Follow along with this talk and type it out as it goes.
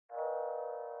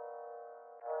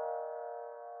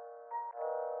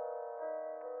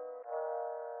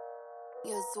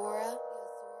Yozora.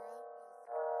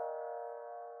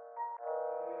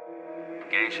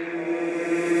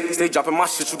 Stay dropping my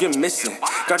shit, you get missing.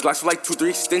 Got Glocks for like 2-3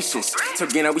 extensions. Tell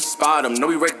game that we spot them, know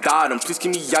we red dot them. Please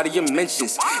keep me out of your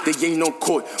mentions. They ain't no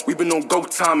court, we been on go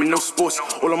time and no sports.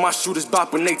 All of my shooters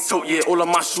bop when they tote, yeah, all of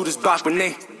my shooters bop when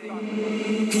they.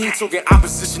 He ain't talking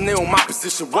opposition, they on my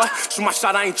position. What? Shoot my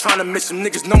shot, I ain't tryna miss him.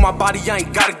 Niggas know my body, I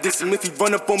ain't gotta diss him. If he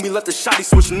run up on me, let the shotty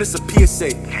switch him. This a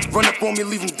PSA. Run up on me,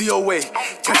 leave him DOA.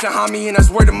 Catch a homie, and that's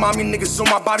word to mommy. Niggas on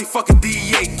my body, fucking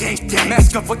DEA. Gang, gang.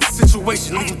 Mask up for the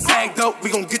situation. Leave him tagged up, we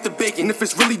gon' get the bacon. If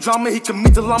it's really drama, he can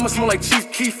meet the llama. Smell like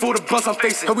Chief Keef for the blunts I'm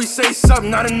facing. Heard we say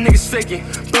something, now the niggas faking.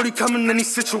 30 coming in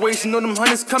these situations. Know them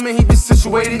hunters coming, he been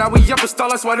situated. Now we up a star,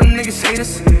 that's why them niggas hate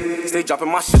us. Stay dropping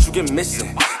my shit, you get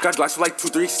missing. Got Glocks for like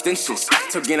 2-3 extensions.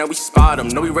 Tell game that we spot them,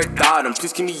 know we red dot them.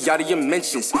 Please keep me out of your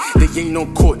mentions. They ain't no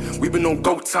court, we been on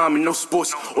go time and no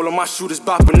sports. All of my shooters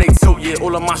bop when they tote, yeah,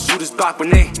 all of my shooters bop when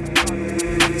they.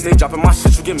 Stay dropping my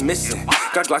shit, you get missing.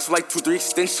 Got Glocks for like 2-3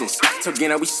 extensions. Tell game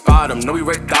that we spot them, know we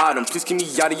red dot them. Please keep me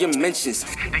out of your mentions.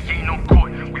 They ain't no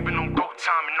court, we been on go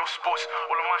time and no sports.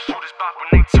 All of my shooters bop when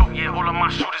they tote, yeah, all of my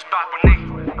shooters bop when they.